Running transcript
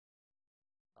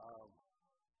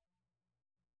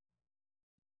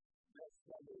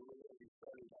Sunday we're going to be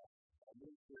starting a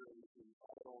new series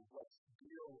entitled Let's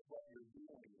Deal with What You're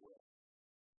Dealing With.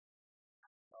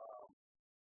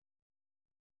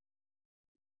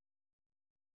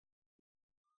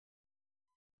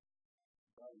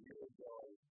 About a year ago,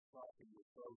 I was talking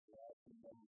with folks and asking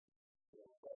them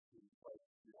questions like,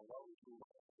 what would you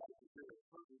like to do a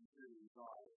certain series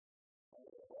on? And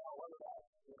they said, well, what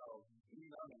about,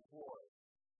 being unemployed?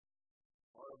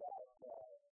 What about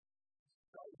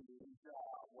starting a new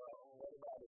job? Well, what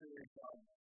about a series on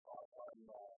what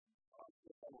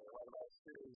about a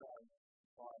series on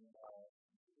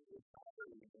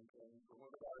recovery? And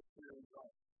what about a series on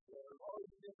all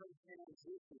these different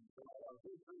transitions? And I was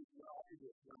thinking, I could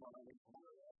just come on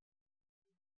unemployed.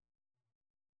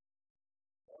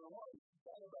 And the more I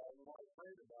thought about it, the more I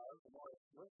prayed about it, the more I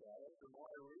looked at it, the more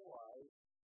I realized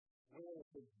whether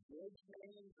it's a good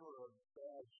change or a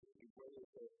bad change, whether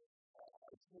it's a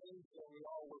change that we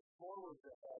all look forward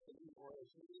to happening, or a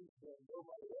change that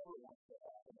nobody ever wants to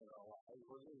happen in our lives,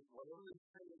 whatever the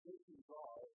transitions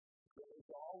are, there's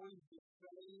always the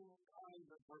same kind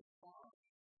of response.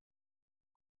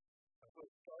 So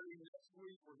starting next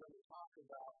week, we're going to talk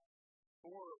about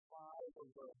 4 or 5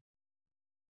 of the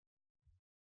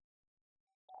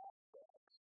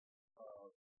aspects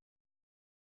of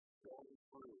going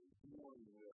through,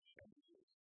 dealing with changes.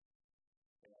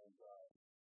 And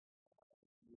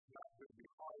it's not going to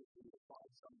be hard for you to find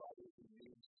somebody who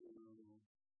needs to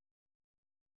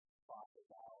talk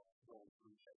about going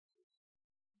through changes.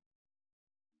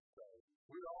 So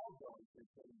we're all going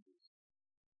through changes.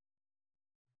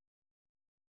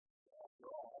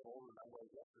 After all, I rolled my way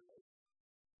yesterday.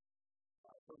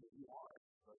 Some of you aren't,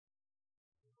 but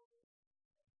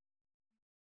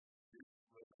it's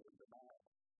living the now.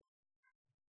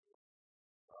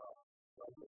 So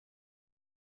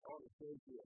I want to say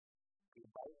to you,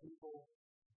 invite people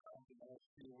to come to the next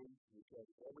few weeks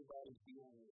because everybody's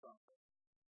dealing with something.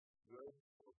 Good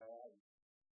or bad,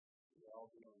 we're all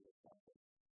dealing with something.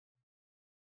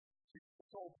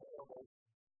 This whole parable,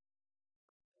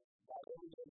 by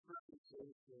everyday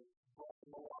purposes, is brought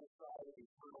them alongside of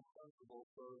eternal principles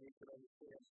so that we can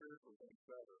understand spiritual things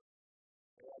better.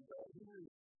 And these are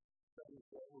things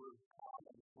that were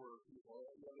common for people.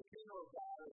 The kingdom of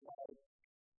God is like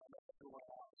a master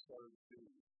lamp, so to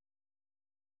speak.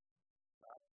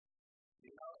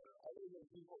 Other than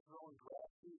people throwing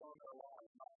grass seed on their lawn,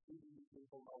 not too many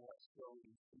people know what's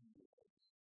growing seed is.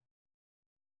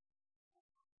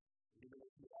 Even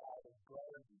if you have a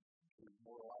garden, you're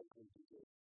more likely to get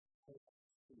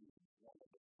seed one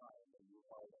at a time than you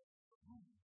are to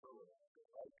throw it out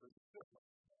there, right? Because it's different.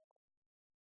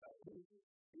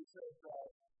 He says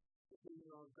that the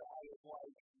kingdom of God is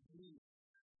like meat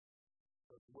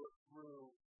that works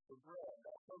through the bread.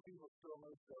 Now, some people still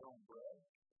make their own bread,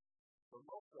 but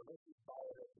most of us is buy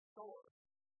it at the store.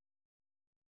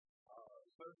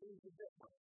 So things are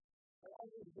different. And I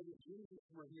think that if Jesus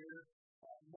were here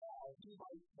now, he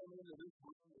might come into this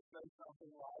room and say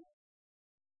something like,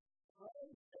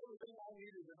 everything I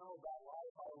needed to know about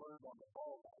life I learned on the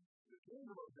ball game. The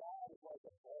kingdom of God is like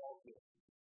a ball game.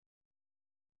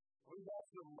 We got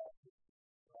some lessons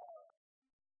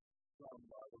from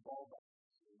the ball game.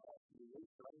 I'm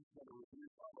just going to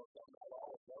review some of them, not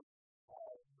all of them.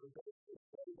 The basic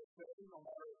stay the same no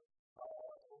matter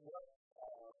what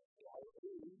life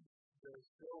is. There's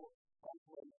still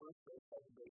hopefully first base, second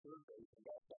base, third base, and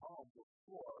back to home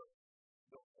before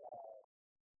the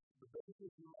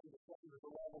basic you might have seen at the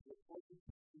level of focus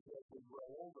as we grow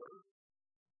older.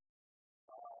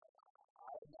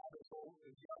 I'm not as old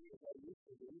as young as I used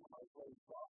to be when I played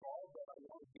softball, but I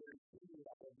want to guarantee you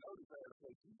I have no desire to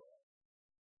play football.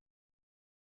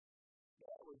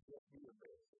 That would just be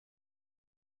embarrassing.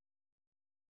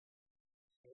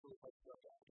 Especially if I struck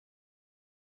out.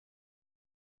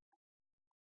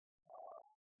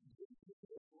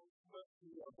 But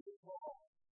the baseball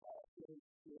is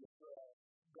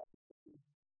got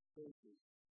bases.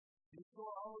 You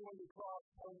score only when you cross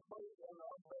home plate and the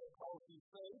umpire calls you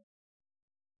safe.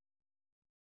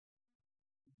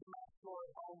 You do not score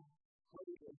at home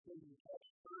plate until you catch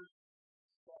first,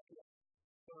 second,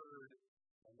 third,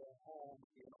 and then home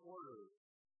in order.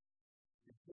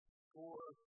 You can't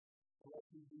score unless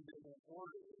you do them in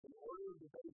order. The order of the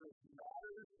bases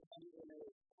matters and it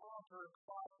is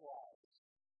counterclockwise.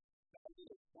 Now, I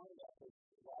need to explain that because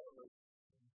a lot of us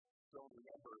don't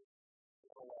remember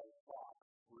analog clock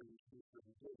where you choose the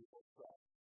digital stuff.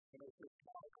 And if it's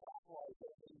counterclockwise,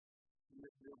 that means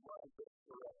your right is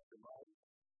correct, right?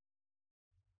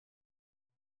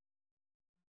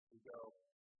 You go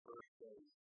first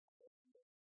base.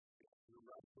 You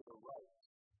run to the right.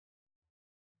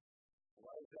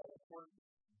 is that important?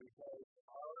 Because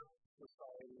our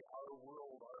society, our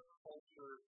world, our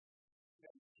culture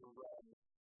tends to run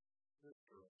this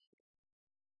direction.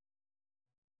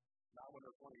 Not when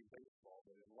they're playing baseball,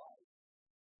 but in life.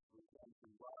 We tend to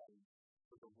run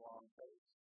to the wrong place.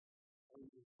 And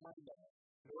we explain that.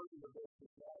 Those are the books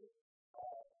that say,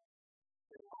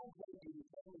 it won't tell you to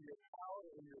tell your power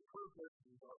and your purpose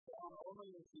are found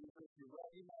only in Jesus. You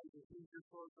recognize that He's your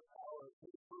source of power.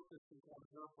 His purpose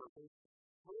becomes your purpose.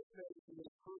 First, there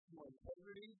is personal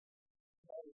integrity.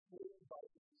 That is shaped by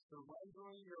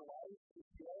surrendering your life to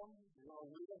Him. You want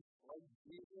to live like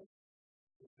Jesus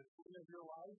is the King of your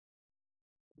life.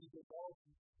 He develops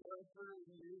character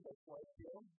in you that's like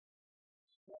Him.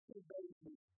 Second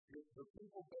basis is the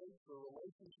people base, the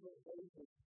relationship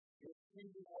basis. It's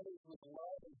treating others with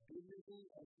love and dignity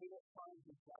instead of trying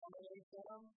to dominate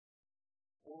them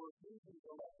or refusing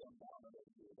to let them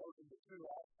dominate you. Those are the two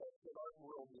aspects that our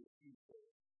world is future.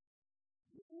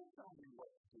 You can't tell me what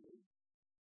to do.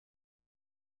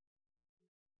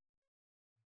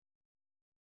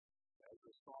 As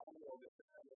a strong-willed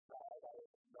independent child, I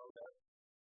know that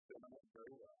feminine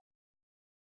very well.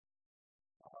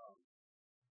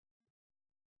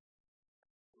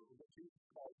 Jesus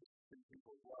calls us to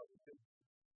people's love and dignity.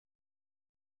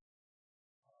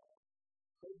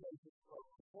 Basis of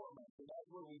performance, and that's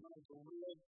where we learn to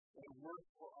live and work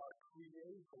for our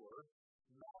Creator,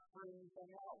 not for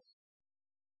anything else.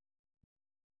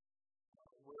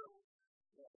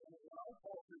 In our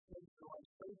culture, tends to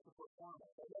unfaith the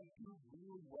performance. They don't do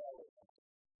really well at it.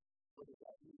 What does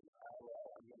that mean?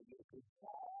 I'm going to get a good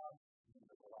job. I'm going to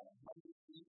make a lot of money.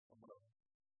 I'm going to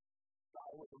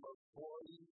die with the most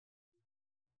glory.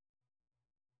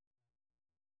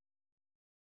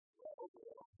 Well, okay,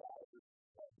 I don't die with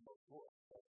the most glory.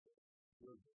 That's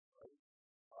good, right?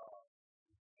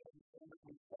 And if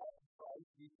we sacrifice,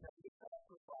 we tend to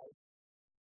sacrifice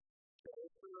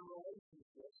character and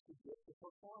relationships to get the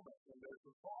performance. And there's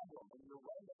a problem. When you're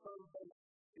running the third base,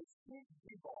 it's big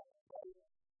people, right?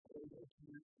 And if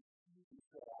you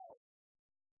set out,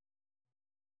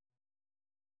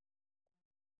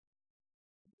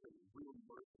 it's really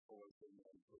merciful as they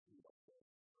know what you want to say.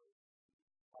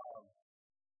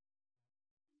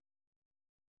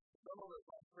 Some of us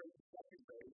on crazy second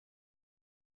base,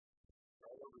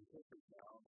 right over pitcher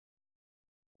down,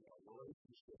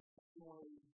 relationships,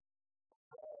 family,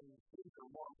 friends, things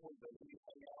are more important than we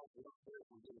hang out, work there,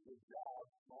 we do a good job,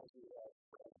 as we have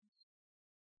friends.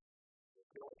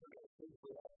 The only things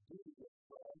we have to do to get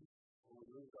friends when we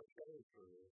lose our character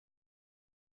is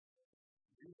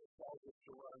Jesus calls us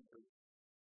to run to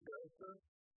character,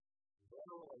 then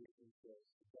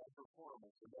relationships, then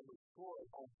performance, and then we score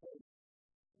on faith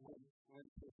when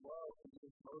His love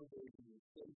is motivating and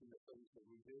shaping the things that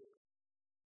we do.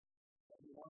 And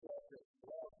we want that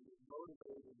love is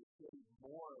motivating and shaping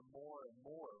more and more and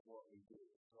more of what we do.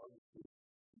 So I was shaped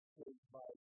by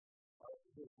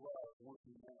His love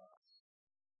working in us.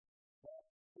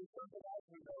 There's something else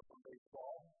we know from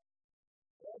baseball.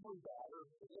 Every batter,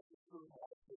 and this is true in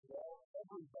life as well,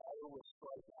 every batter will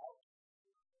strike out.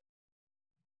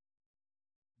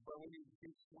 But we need to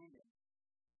keep swinging.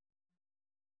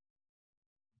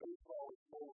 Baseball is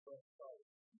full of fresh starts.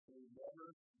 We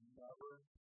never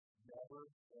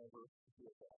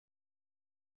get that.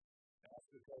 Ask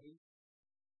the Cubby.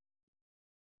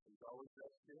 He's always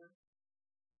best here.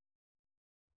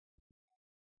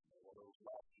 Well, those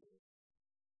last year.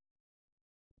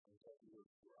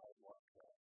 I watched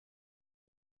that.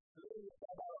 Today we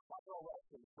have a final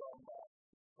lesson from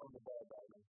the ball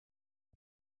diamond.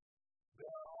 There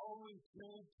are only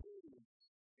two teams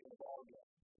in a ball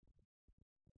game.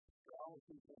 There are only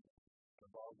two teams in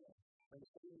a ball game. And the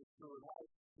same is true in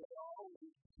life. There are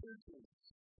only two teams.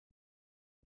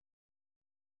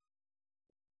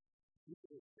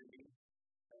 Jesus' team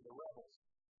and the rebels.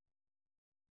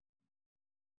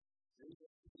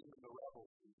 Jesus' team and the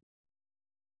rebels team.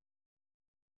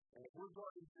 And if we're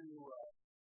going to do our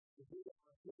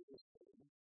Jesus team,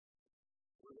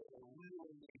 we're going to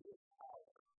really need His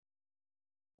power.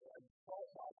 And Paul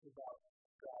talks about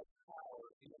God's power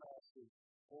in us and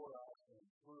for us and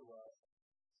through us.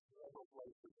 Several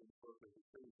places in the book of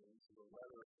Ephesians, the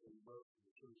letter he wrote to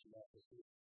the church in Ephesus.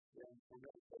 And we're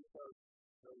going to take those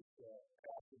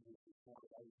passages this morning.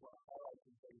 I just want to highlight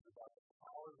some things about the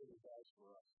power that He has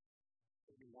for us.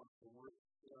 That He wants to work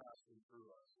in us and through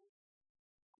us.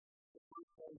 The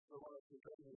first place I want us to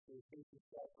go is to Ephesians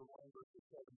chapter 1, verses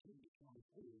 17 to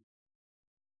 22.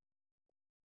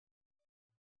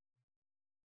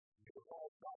 Paul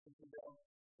talking to them.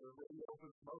 He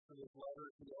opens most of his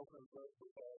letters. He opens with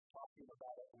talking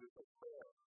about it with a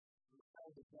prayer. kind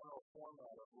of the general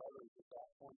format of letters at that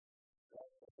point,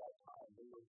 at that time. They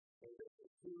would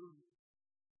to,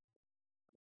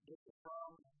 get the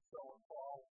from, so and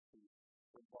Paul,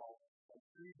 and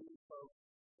to these folks,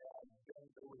 and then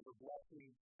there was a blessing,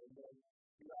 and then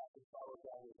you have to follow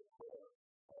that with a prayer.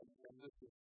 And this is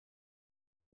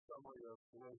a summary of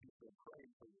the way he's been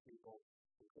praying for the people,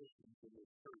 the Christians in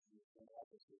this church in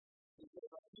Ephesus. He says,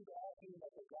 I keep asking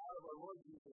that the God of our Lord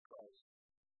Jesus Christ,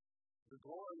 the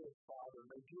glorious Father,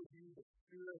 may give you the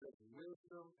spirit of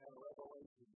wisdom and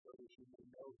revelation so that you may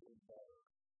know him better.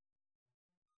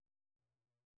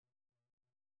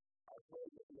 I pray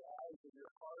that the eyes of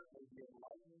your heart may be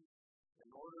enlightened in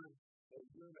order that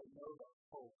you may know the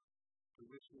hope to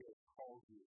which he has called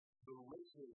you, the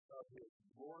riches of his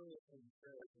glorious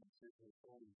inheritance in his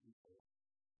holy people.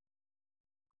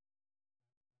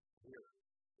 Here,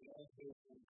 and his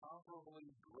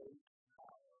incomparably great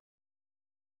power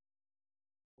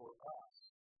for us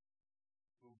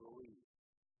who believe.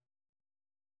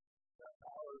 That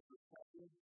power is protected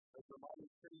as the mighty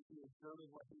faith he exerted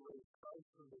when he raised Christ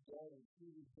from the dead and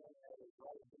seated him at his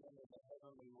right hand in the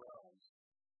heavenly realms.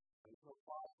 And so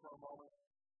pause for a moment.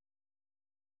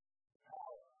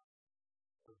 Power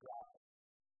of God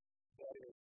that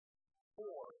is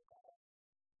for us,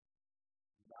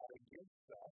 not against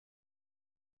us,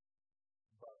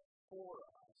 but for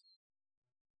us.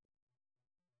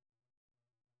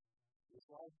 It's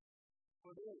like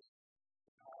what is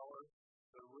power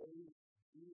to raise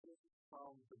Jesus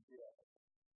from the dead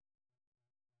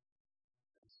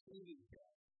and seated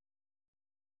him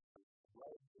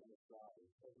right in his God in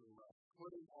heavenly realms,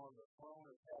 putting on the throne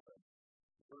of heaven.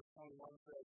 Verse 21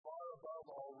 says, far above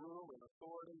all rule and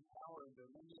authority, power and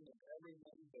dominion, and every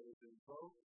name that is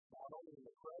invoked, not only in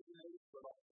the present age, but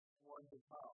also in one to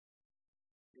come.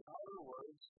 In other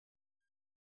words,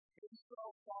 he's so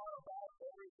far above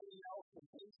everything else in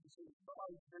Jesus and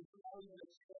Christ, there's not even a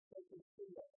chance they can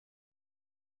see it.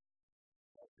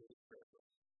 That's his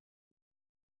purpose.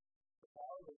 The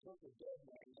power that took a dead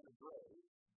man in a grave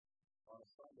on a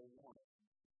Sunday morning,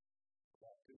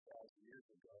 about 2,000 years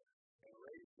ago, and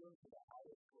raised him to the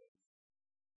highest place.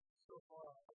 So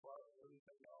far above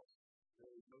everything else, there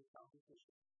is no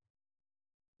competition.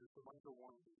 Just a bunch of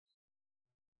wonders.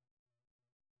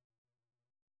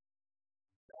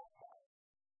 That power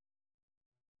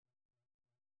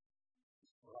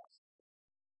is for us.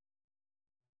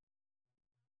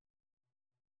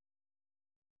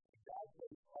 God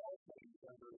placed all things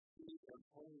under his feet and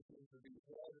appointed him to be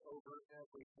head over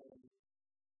everything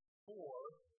for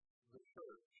the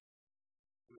church,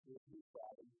 which is his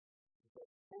body, the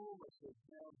fullness of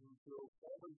him who fills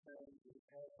everything in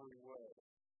every way.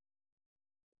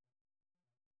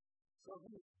 So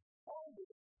he's on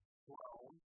this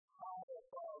throne, high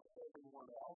above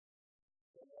everyone else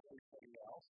and everything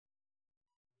else.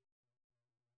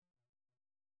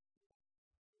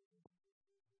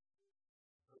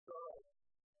 That's all right.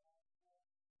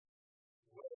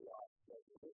 Way off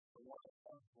schedule from what it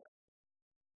comes from.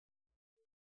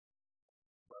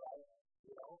 But I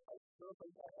still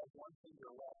think I have one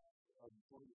finger left of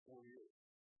 24 years.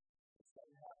 It's not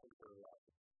happening very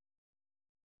often.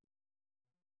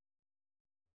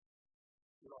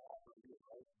 You don't have to be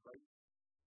right?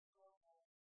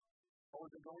 Oh,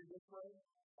 is it going this way?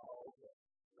 Oh, okay.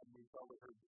 Then we probably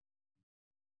heard it.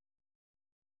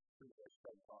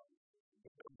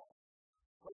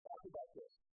 Let's talk about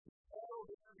this. All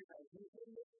the everything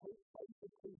that takes place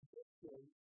between Christians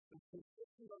is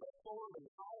consistent of authority,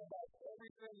 all about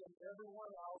everything and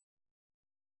everyone else.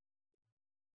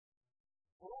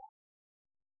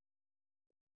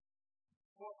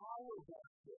 For our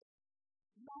benefit,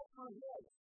 not for his.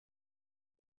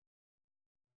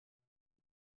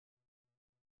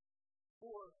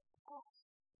 For us.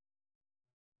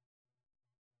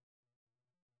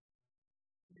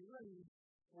 He reigned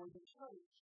for the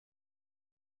church.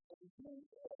 And he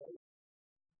is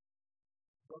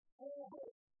the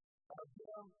fullness of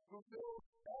him who fills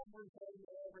everything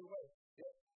in every way.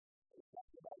 It's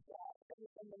talking about God.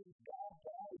 Everything that is God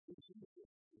dies in Jesus.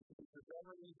 If there's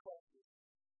ever any questions.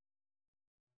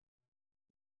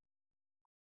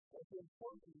 It's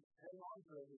important to hang on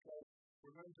to it because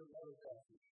we're going to another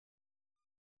passage.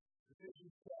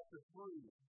 Ephesians chapter 3.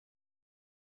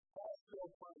 Paul's still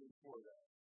praying for them.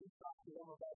 He's talking to them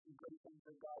about some great things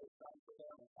that God has done for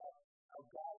them and how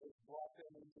God has brought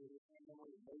them into his kingdom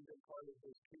and made them part of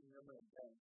his kingdom and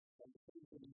the things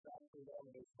that he's done for them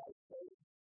is by faith,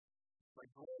 by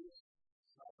grace.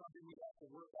 It's not something we have to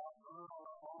work out and earn on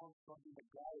our own, something that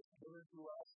God has given to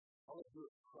us. All we do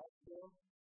is trust him.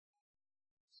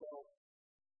 So,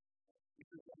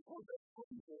 it's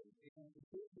important that in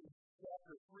Ephesians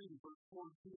chapter 3, verse 14.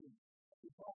 He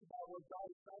talks about what God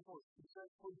established. He says,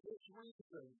 for this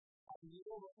reason, I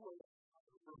kneel before the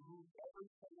Father, from whom every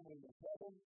family in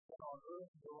heaven and on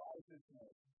earth derives its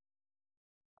name.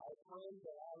 I pray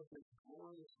that out of his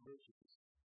glorious riches,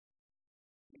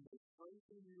 he may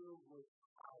strengthen you with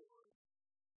power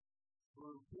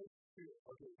through his Spirit.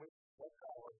 Okay, what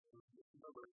power?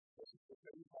 Remember, this is the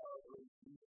same power that raised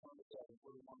Jesus from the dead and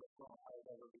put him on the throne higher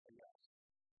than everything else.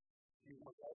 He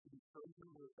wants us to be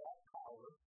strengthened with that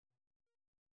power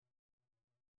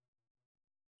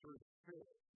through the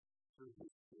Spirit, through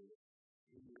his Spirit,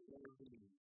 in your inner being.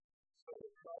 So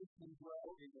that Christ can dwell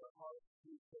in your heart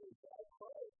through faith. I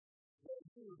pray that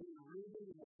you will be rooted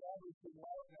and established in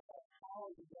love and have power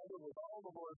together with all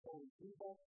the Lord's holy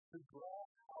people to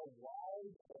grasp how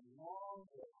wide and long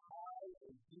and high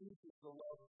and deep is the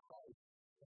love of Christ.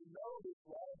 And to know this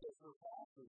love that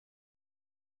surpasses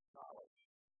knowledge.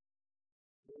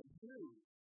 That you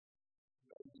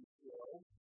may be filled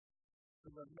to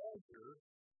the measure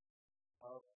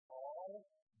of all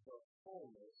the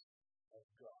fullness of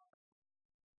God.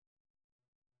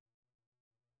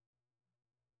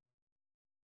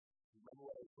 Remember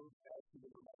what I first asked you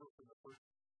to remember from the first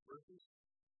verses?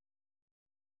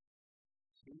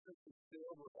 Jesus is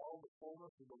filled with all the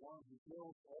fullness of the one who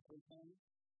fills everything.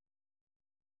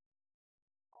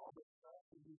 All the stuff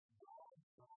that he's God,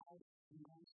 he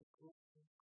wants to put in.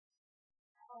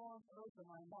 How on earth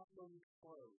am I not going to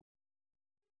clothe?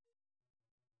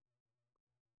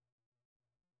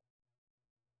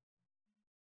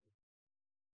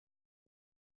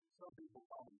 Some people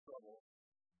find in trouble,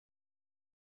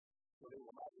 so they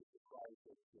will not be surprised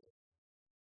at the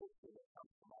picture that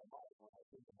comes to my mind when I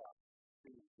think about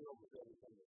being filled with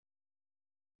everything that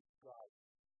God.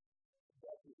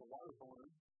 That is a wonderful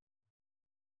one.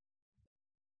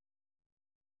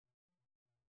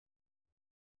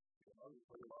 You know, you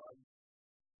put it on,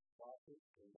 wash it,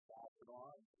 and pass it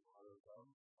on, water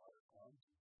comes.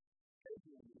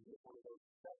 Occasionally, you get one of those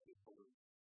septic balloons.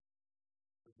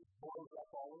 It just blows up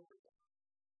all over you.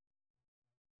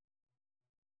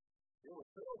 It was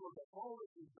filled with the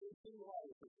fullness of drinking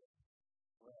water.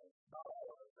 Well, not all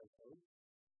of it, I think.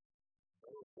 It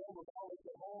was filled with all of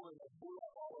the mold and it blew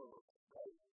up all over,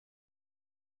 right?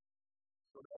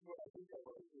 So that's what I think I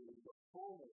want to do, is the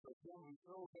fullness of him who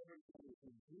fills everything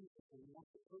in Jesus, and he wants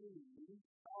to put it in you.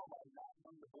 How am I not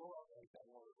going to blow up like that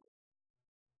all over?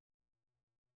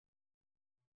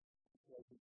 Because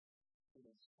it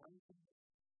is strengthened.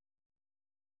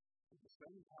 It's the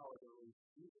same power that raised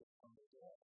Jesus from the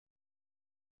dead.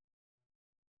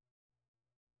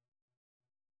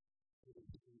 It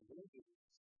is religious.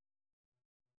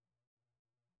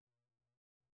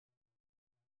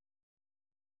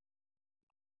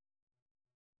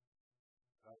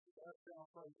 That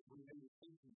sounds like we may be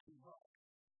thinking too much.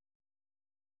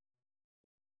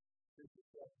 This is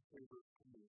God's favorite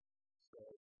tool. So,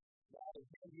 now the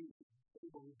him who is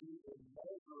able to do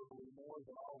immeasurably more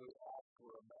than all we ask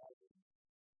or imagine,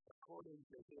 according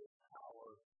to his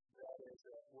power that is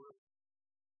at work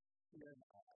in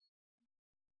us.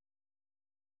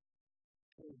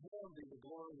 To him be the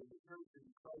glory of the church in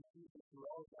Christ Jesus through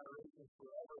all generations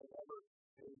forever and ever.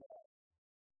 Amen.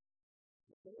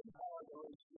 The same power that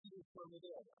raised Jesus from the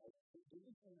dead. Did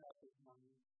you say that this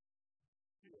morning?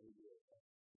 Yeah, he did. That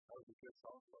was a good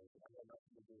song, but I had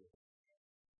nothing to do with it.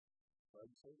 Why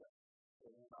did you say that?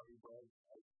 And how he brought it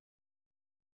out.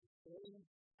 The same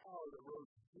power that rose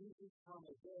Jesus from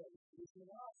the dead is in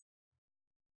us.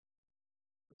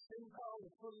 The same power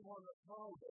that put him on the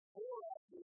throne that for us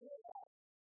is in us.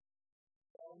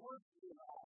 Our work in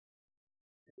us.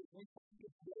 If we think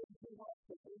it's way too much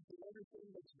to think that everything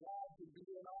that's God can be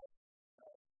in us,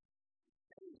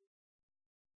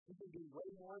 he can do way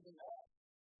more than that.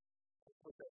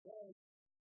 But that says,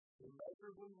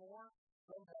 immeasurably more,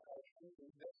 sometimes actually,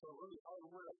 that's a really hard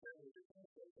word up there in the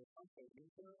translation, but something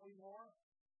infinitely more,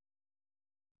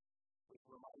 which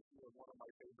reminds me of one of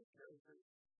my favorite characters,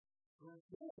 who is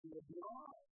guilty of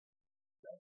beyond.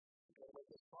 That's what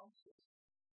this promise is.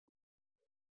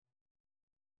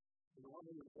 The one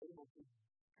who is able to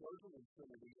go to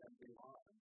infinity and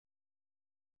beyond.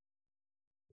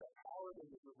 It's that power that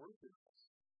is at work in us.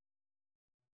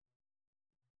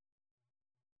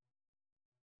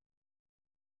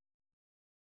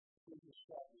 Jesus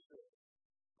chapter 6,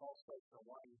 Paul starts to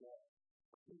wind down.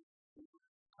 He's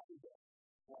kind of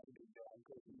winding down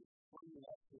because he's bringing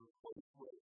us to the place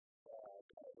where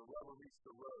the rubber meets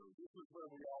the road. This is where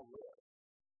we all live,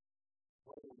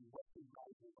 whether we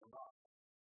recognize it or not.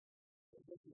 And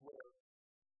this is where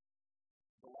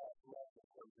the last lesson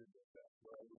comes into effect,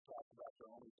 where we talked about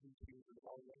there are only two keys in the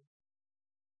morning.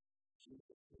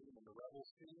 Jesus team and the rebels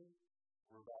team,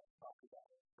 we're about to talk about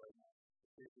it right now.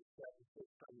 Ephesians chapter 6,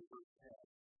 starting verse 10.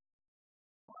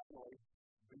 Finally,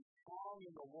 be strong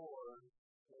in the Lord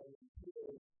and in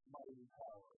His mighty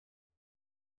power.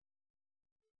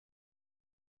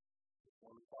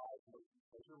 Verse 5,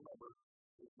 as you remember,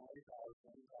 His mighty power,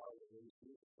 same power that raised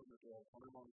Jesus from the dead, put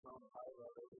Him on the throne of high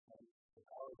above everything, the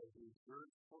power that He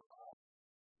exerts for us,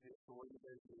 the authority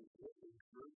that He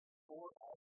exerts for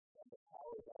us, and the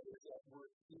power that is at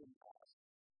work in us.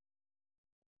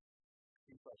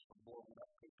 Keep us from blowing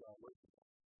up because God listens.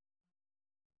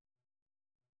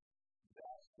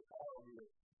 That's the power we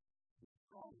are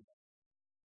strong in.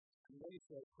 And then He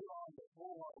said, put on the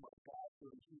full armor of God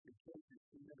so that you can take your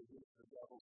stand against the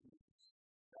devil's schemes.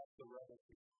 That's the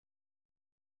revelation.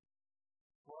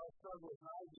 For our struggle is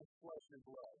not against flesh and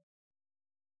blood,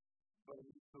 but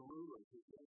against the rulers,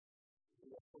 against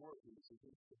the authorities,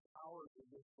 against the powers of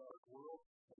this dark world,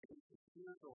 against the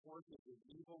spiritual forces of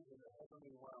evil in the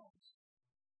heavenly realms.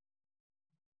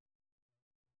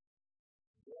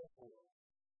 Therefore,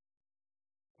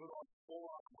 put on full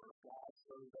armor of God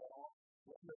so that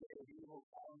when the day of evil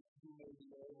comes, you may be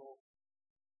able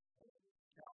to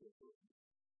counter it.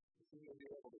 You may be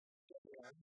able to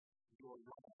stand your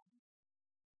ground.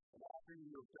 And after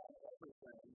you have done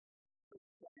everything to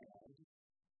stand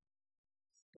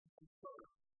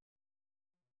firm.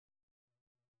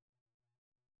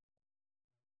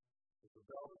 With the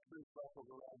belt of truth buckled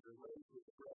around your waist, with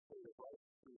the breastplate of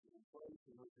righteousness in place,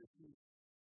 and with your feet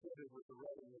fitted with the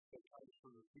readiness that comes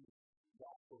from the peace,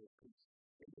 gospel of peace.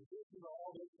 In addition to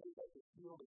all this, take up the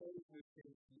shield of faith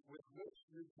with which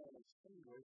you can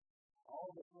extinguish all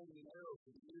the flaming arrows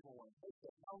of the evil one. Take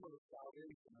the helmet of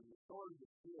salvation and the sword of the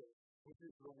Spirit, which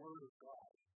is the word of God.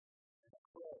 And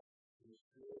pray in the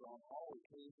Spirit on all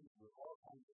occasions with all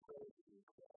kinds of prayer and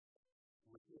request.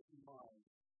 With this in mind,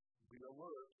 be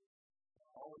alert and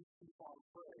always keep on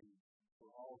praying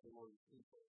for all the Lord's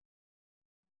people.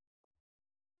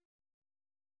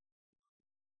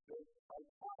 There are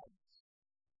times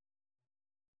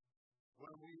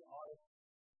when we are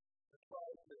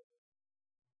trying to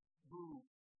move.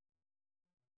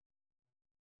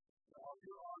 Now, if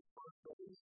you're on first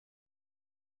base,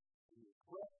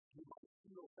 you might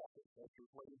feel second as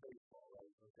you're playing baseball,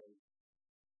 right? Okay?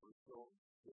 So,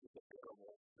 this is a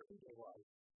terrible everyday life.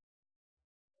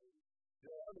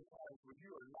 There are other times when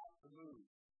you are not to move.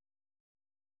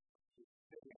 Just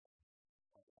sitting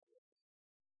on the base.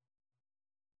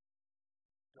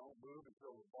 Don't move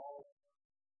until the ball's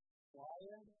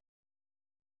flying.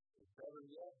 Or better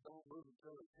yet, don't move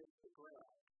until it hits the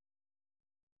ground.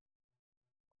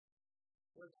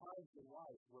 There are times in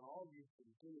life when all you can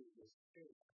do is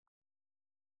think.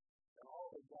 And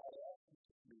all that God asks you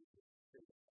to do is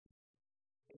think.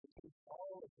 It takes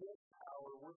all of His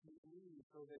power working in you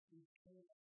so that you can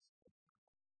think.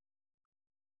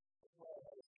 That's why I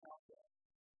always count that.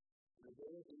 In the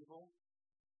day of evil,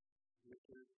 you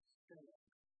should stand.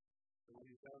 And when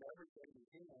you've done everything you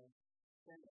can,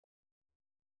 stand.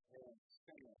 And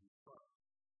stand firm.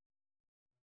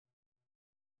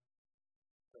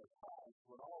 There are times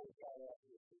when all that God asks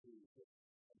you to do is think.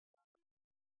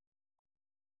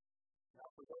 Now,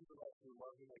 for those of us who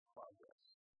love to make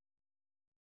progress,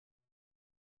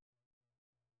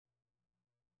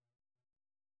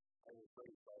 I was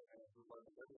raised by a man who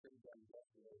learned everything done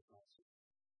yesterday is not so.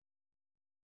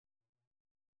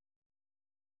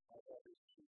 I thought it was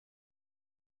cheap.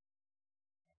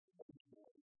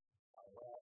 Occasionally, I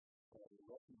laugh and I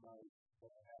recognize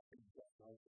what happened just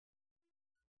like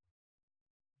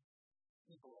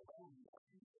people around me are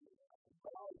usually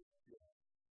about it.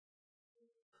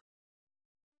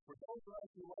 For those of us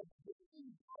who like to get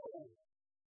things cold,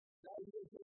 now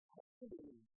you're just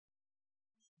totally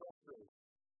frustrated.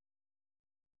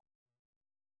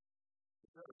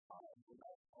 There are times when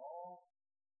that's all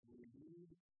we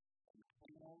need and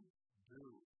can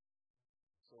do.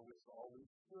 So it's all we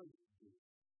should do.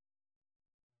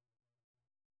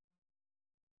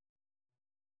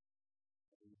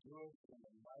 We do it in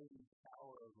the mighty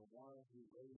power of the one who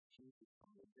raised Jesus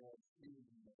from the dead, seated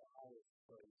in the highest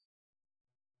place.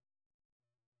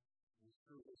 It's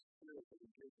through His Spirit that He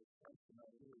gives us strength in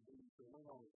our inner being to learn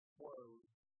on His word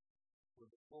with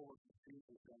the fullness of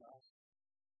Jesus in us.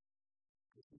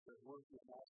 This is the work He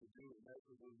has to do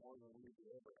immeasurably more than we could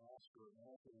ever ask or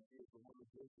imagine. And He is the one who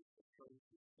gives us the strength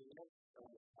to stand, and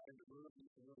when it's time to move,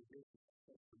 He's the one who gives us the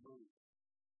strength to move.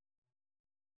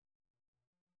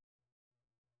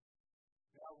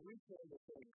 Now, we tend to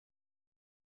think,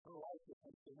 oh, I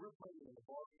think that we're playing in the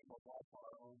ballgame of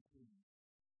our own team,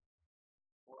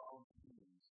 or our own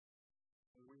teams.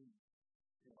 And we,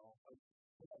 like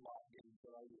a lot of games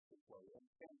that I used to play. I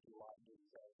can't do a lot of games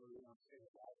actually. I'm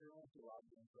saying that there aren't a lot of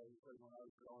games that I played when I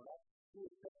was growing up. You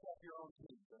would pick up your own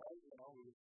teams, right? And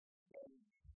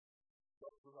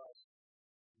most of us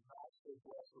not so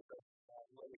blessed with that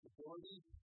athletic ability.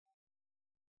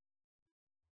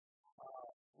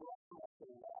 We're also not the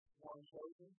last one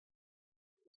chosen,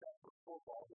 except for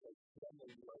football, because then they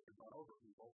like to run over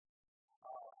people.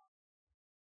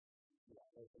 Yeah,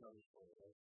 that's another story,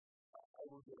 right? I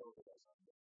will get over that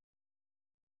someday.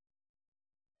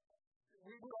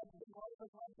 We would like to be part of the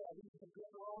contact. We can pick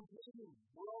our own team.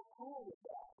 We're all cool with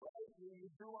that, right?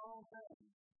 We do our own thing.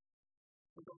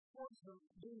 But the force of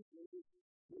being is,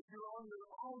 if you're on your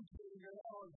own team, you're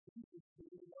not on Jesus'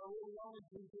 team. You're really on his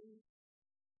team.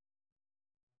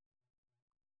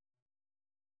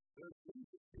 There's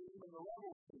Jesus' team and the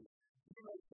level team. You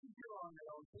may think you're on your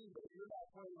own team, but if you're not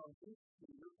playing on Jesus'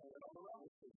 team, you're playing on the level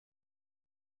team.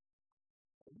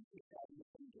 And you just got your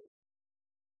own team.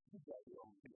 You've got your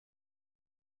own team.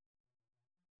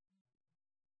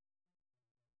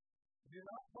 You're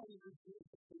not playing your team,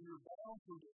 so you're bound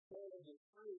to despair the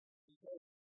truth because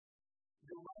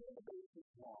you're running the bases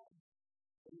wrong.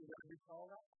 And you're going to be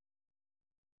called out.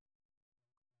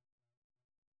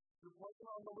 You're playing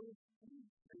on the loose team.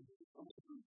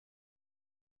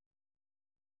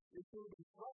 It's going to be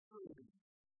frustrating.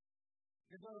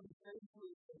 You're going to be faced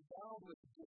with and bound with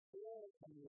despair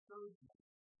and discouragement.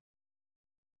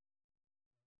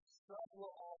 Stuff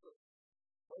will happen.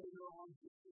 Whether you're on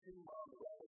the team or on the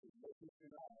right team,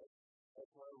 you're not.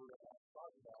 That's why we're going to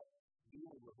talk about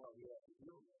dealing with what we have to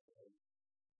deal with. Right?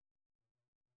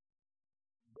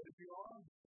 But if you're on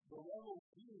the level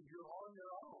team, you're on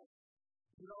your own.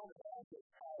 You don't have the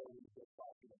power we've been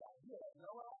talking about. You have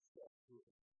no access to it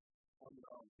on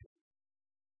your own team.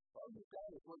 All you've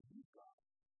got is what you've got.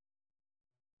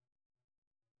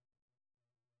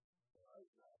 Right?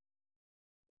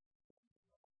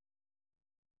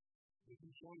 If you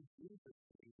join Jesus,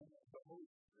 the Holy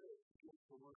Spirit begins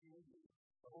to work in you.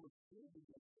 The Holy Spirit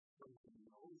begins to work in you.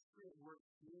 The Holy Spirit works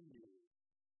in you,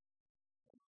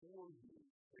 and for you,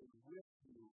 and with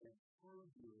you, and through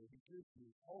you, and He gives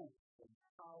you hope and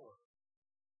power.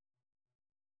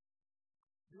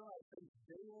 You know, I think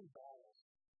daily battles,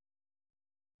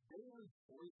 daily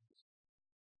choices,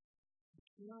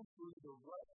 choose through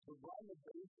the right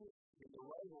basis in the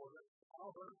right order,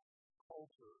 our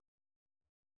culture,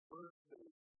 first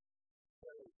base,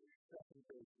 second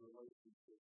base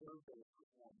relationship, third base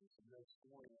performance, and then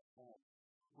scoring at home.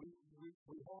 We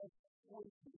have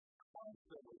choices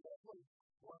constantly. That's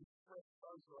what stress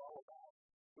funds are all about.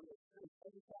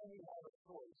 Every time we have a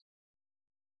choice,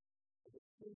 a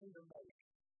decision to make,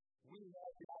 we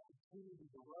have the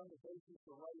opportunity to run the bases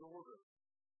the right order.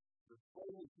 The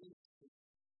play is easy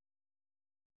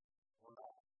or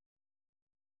not.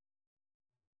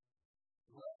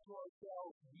 Left to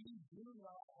ourselves, we do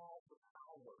not have the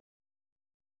power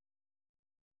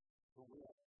to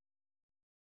win.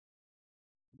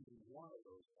 Even one of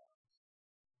those times.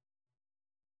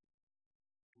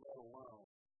 Let alone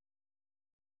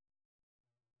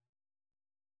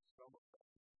some of them.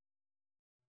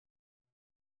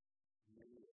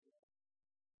 Many of them.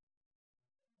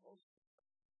 Most of them.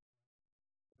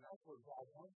 And that's what God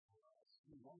wants for us.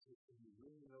 He wants us to be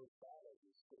winning those battles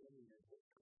and standing in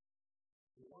victory.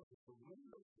 He wants us to win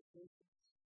those decisions.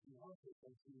 He wants us to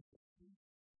see the peace.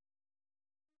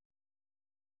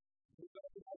 Because I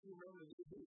have to remember that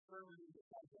this sermon in the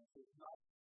context is not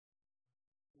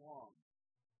long.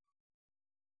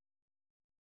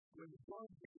 When God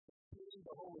is seeing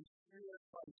the Holy Spirit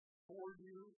fight for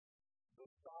you,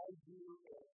 beside you,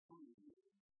 and through you.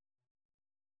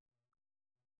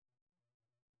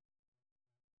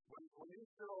 When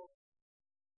you're still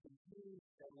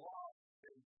confused and lost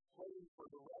and waiting for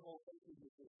the level thinking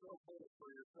that you're still finished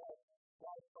for yourself,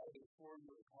 God's fighting for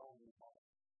you and calling you home.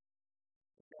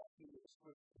 That's the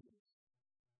experience.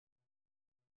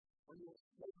 When you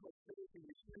make a mistake and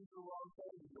you choose the wrong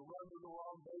thing and you run to the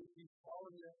wrong way, He's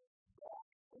calling you back.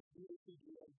 Let's do this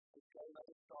again. Let's go,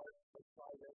 let's start. Let's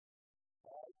try this.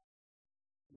 Right?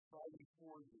 He's fighting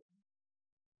for you. He's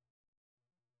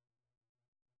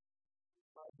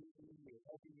fighting in you,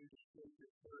 helping you to shape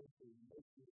your character and make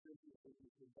your decisions that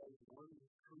you can make. Learn to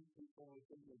treat people with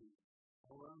dignity.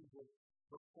 Learn to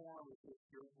perform as if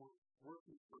you're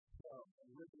working for Him and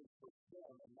living for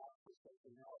Him and not for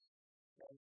something else.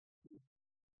 And He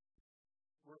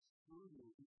works through you.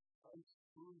 He fights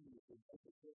through you to make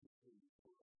a difference in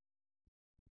you.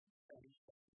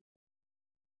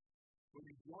 When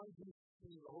you join Jesus,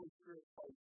 the Holy Spirit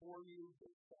fights for you,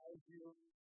 beside you,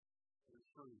 and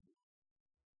through you.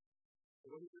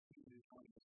 So what does it mean to join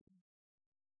this team?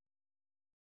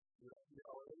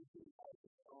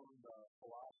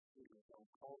 philosophy, his own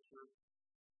culture,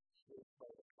 shaped by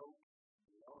the Pope,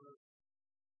 the owner,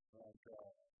 and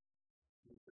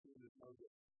he continued to know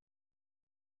that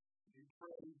he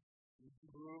prayed, he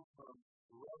moved from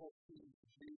the rebel team to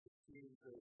Jesus team,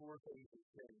 the four things have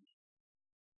changed.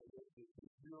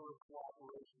 Your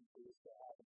cooperation for this to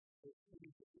happen. It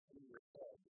needs to be in your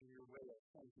head, in your way of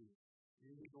thinking.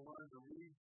 You need to learn to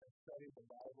read and study the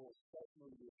Bible,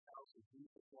 especially the accounts of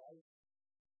Jesus' life.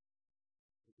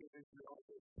 Because if you're on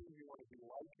this team, you want to be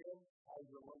like him. How do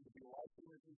you learn to be like him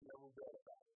if you've never read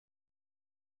about it?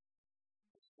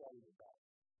 Study about it.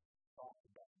 Talk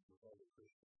about it with other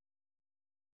Christians,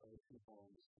 other people on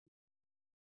this team.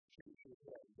 Shape your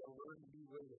head. Go learn a new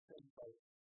way to think by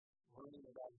learning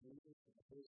about Jesus and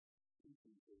his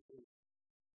teachings and his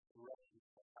directions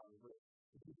on how to live.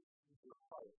 Your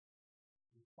heart.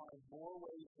 You find more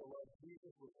ways to love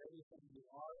Jesus with everything you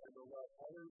are and to love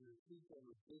others and treat them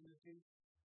with dignity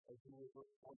as you would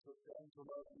want them to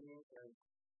love you and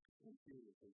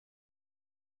dignity.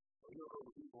 Well, you're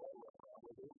over people all around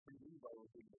where they don't treat anybody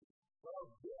with dignity.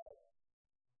 Love God.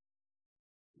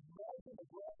 Imagine the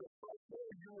breath of fresh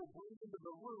air you will bring into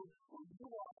the room when you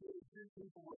walk in and treat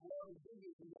people with love and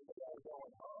dignity and they are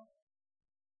going, huh?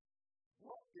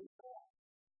 What is that?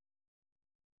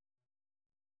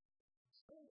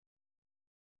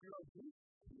 You know,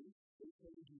 Jesus, it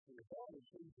changes your head, it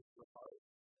changes your heart.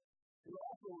 It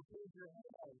also will change your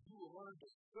hand. You will learn to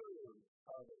serve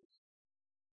others.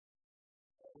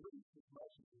 At least as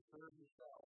much as you serve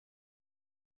yourself.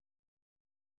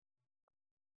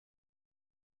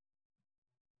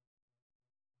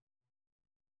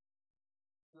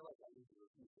 I feel like I need to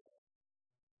repeat that.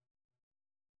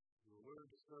 You will learn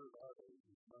to serve others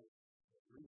as much, at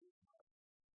least as much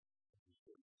as you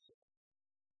serve yourself.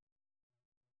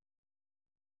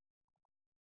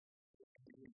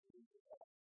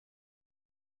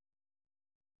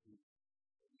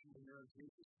 When you're in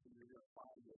Jesus, you're going to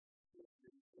find that you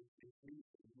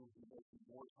will be making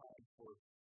more time for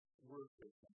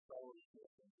worship and fellowship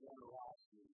and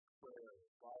generosity, prayer,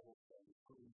 Bible study,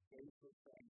 putting basic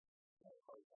things that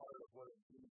are part of what it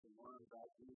means to learn about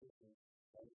Jesus.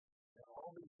 And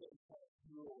all these things kind of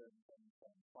fuel and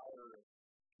fire and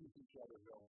keep each other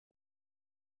going.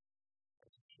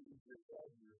 As you choose your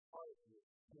head and your heart and your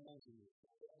hands and your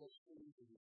attitudes and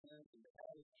your hands and your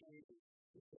attitude and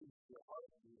you change your heart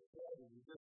and your head and you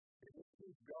just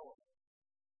keep going.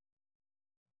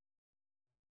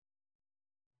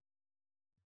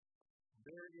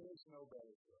 There is no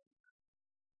better place.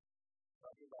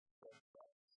 Talking about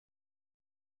sacrifice.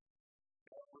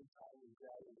 Every time we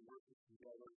gather to worship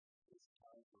together, it's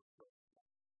time for prayer.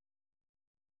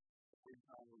 Every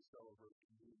time we celebrate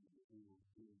community, we will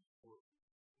do work.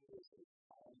 It is a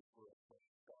time for a fresh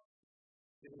start.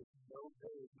 There is no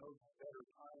better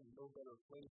time, no better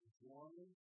place to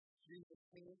join Jesus'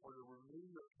 team or to renew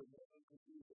your commitment to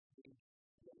Jesus' team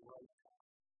than right time.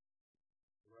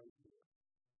 Right here.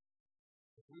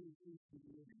 If we receive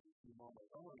community in a few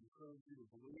moments, I want to encourage you to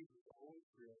believe that the Holy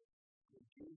Spirit will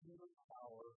give you the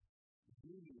power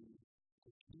you need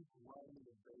to keep running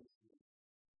the bases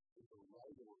in the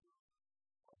right order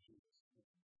of Jesus'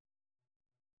 name.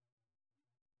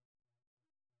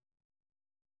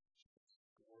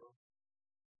 Or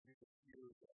you can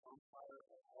hear the umpire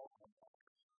of all umpires.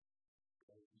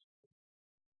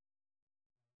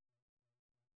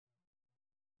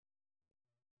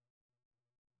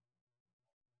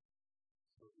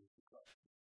 So here's the question.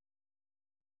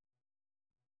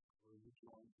 Will you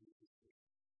join Jesus' name?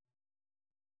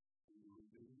 Will you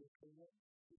renew your commitment?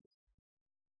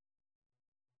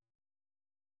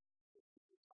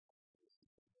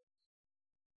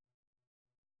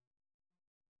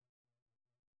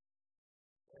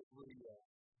 As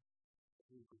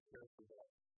we prepare for that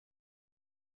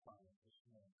time, this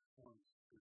man points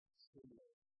to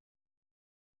stimulate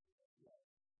love.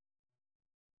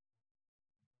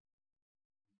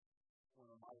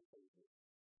 One of my favorites.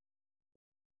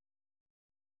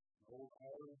 An old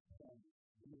Irish hymn,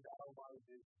 "Be thou my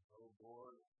vision, O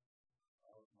Lord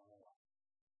of my life."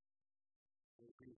 If we